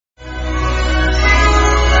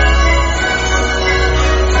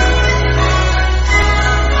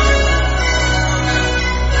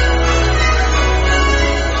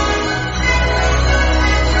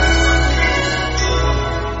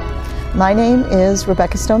My name is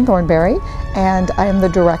Rebecca Stone Thornberry, and I am the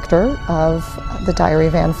director of the Diary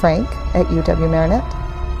of Anne Frank at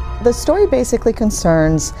UW-Marinette. The story basically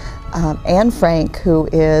concerns Anne Frank, who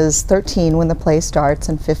is 13 when the play starts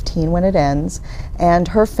and 15 when it ends, and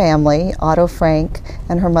her family, Otto Frank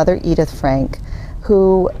and her mother Edith Frank,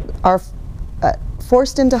 who are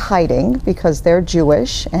forced into hiding because they're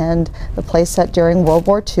Jewish, and the play set during World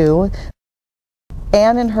War II.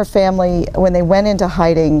 Anne and her family, when they went into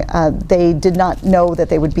hiding, they did not know that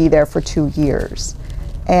they would be there for 2 years.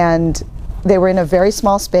 And they were in a very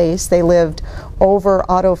small space. They lived over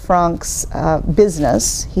Otto Frank's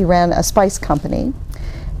business. He ran a spice company.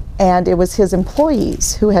 And it was his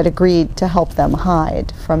employees who had agreed to help them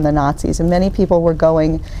hide from the Nazis. And many people were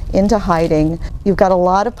going into hiding. You've got a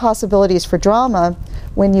lot of possibilities for drama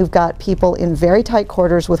when you've got people in very tight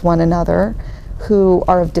quarters with one another, who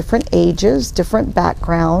are of different ages, different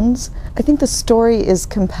backgrounds. I think the story is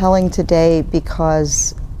compelling today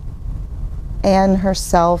because Anne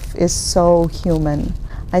herself is so human.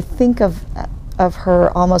 I think of her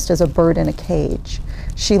almost as a bird in a cage.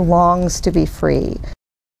 She longs to be free.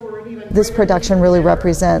 This production really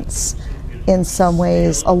represents, in some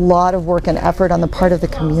ways, a lot of work and effort on the part of the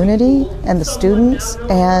community and the students,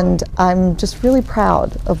 and I'm just really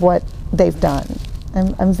proud of what they've done.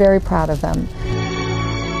 I'm very proud of them.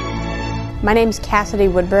 My name's Cassidy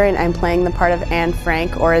Woodbury, and I'm playing the part of Anne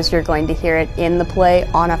Frank, or as you're going to hear it in the play,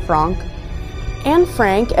 Anna Frank. Anne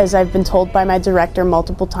Frank, as I've been told by my director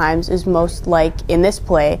multiple times, is most like, in this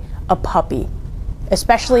play, a puppy.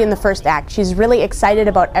 Especially in the first act. She's really excited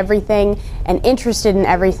about everything and interested in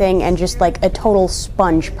everything and just like a total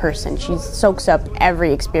sponge person. She soaks up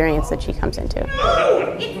every experience that she comes into.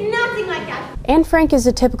 It's nothing like that. Anne Frank is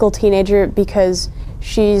a typical teenager because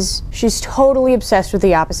she's totally obsessed with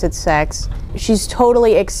the opposite sex. She's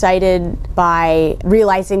totally excited by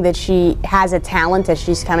realizing that she has a talent as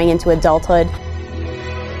she's coming into adulthood.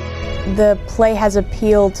 The play has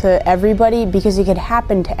appeal to everybody because it could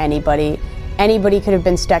happen to anybody. Anybody could have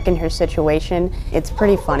been stuck in her situation. It's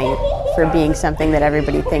pretty funny for being something that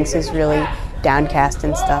everybody thinks is really downcast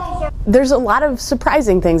and stuff. There's a lot of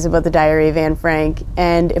surprising things about the Diary of Anne Frank,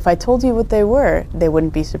 and if I told you what they were, they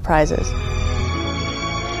wouldn't be surprises.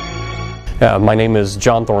 My name is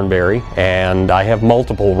John Thornberry, and I have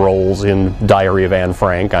multiple roles in Diary of Anne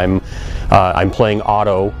Frank. I'm playing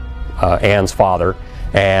Otto, Anne's father,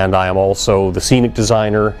 and I am also the scenic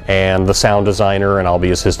designer and the sound designer, and I'll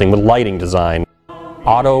be assisting with lighting design.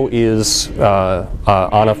 Otto is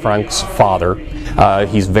Anna Frank's father.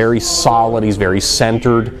 He's very solid, he's very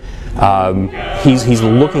centered. He's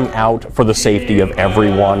looking out for the safety of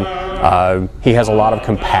everyone. He has a lot of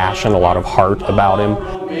compassion, a lot of heart about him.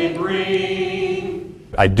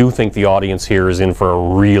 I do think the audience here is in for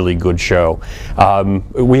a really good show.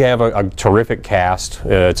 We have a terrific cast.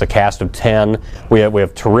 It's a cast of 10. We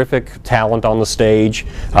have terrific talent on the stage,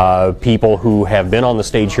 people who have been on the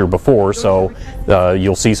stage here before, so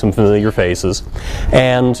you'll see some familiar faces.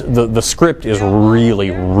 And the script is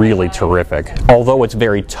really, really terrific. Although it's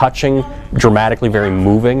very touching, dramatically very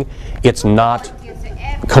moving, it's not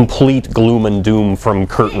complete gloom and doom from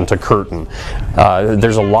curtain to curtain.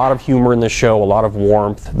 There's a lot of humor in this show, a lot of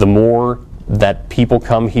warmth. The more that people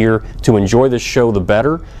come here to enjoy this show, the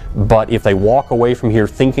better. But if they walk away from here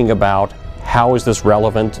thinking about how is this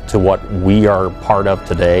relevant to what we are part of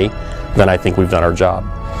today, then I think we've done our job.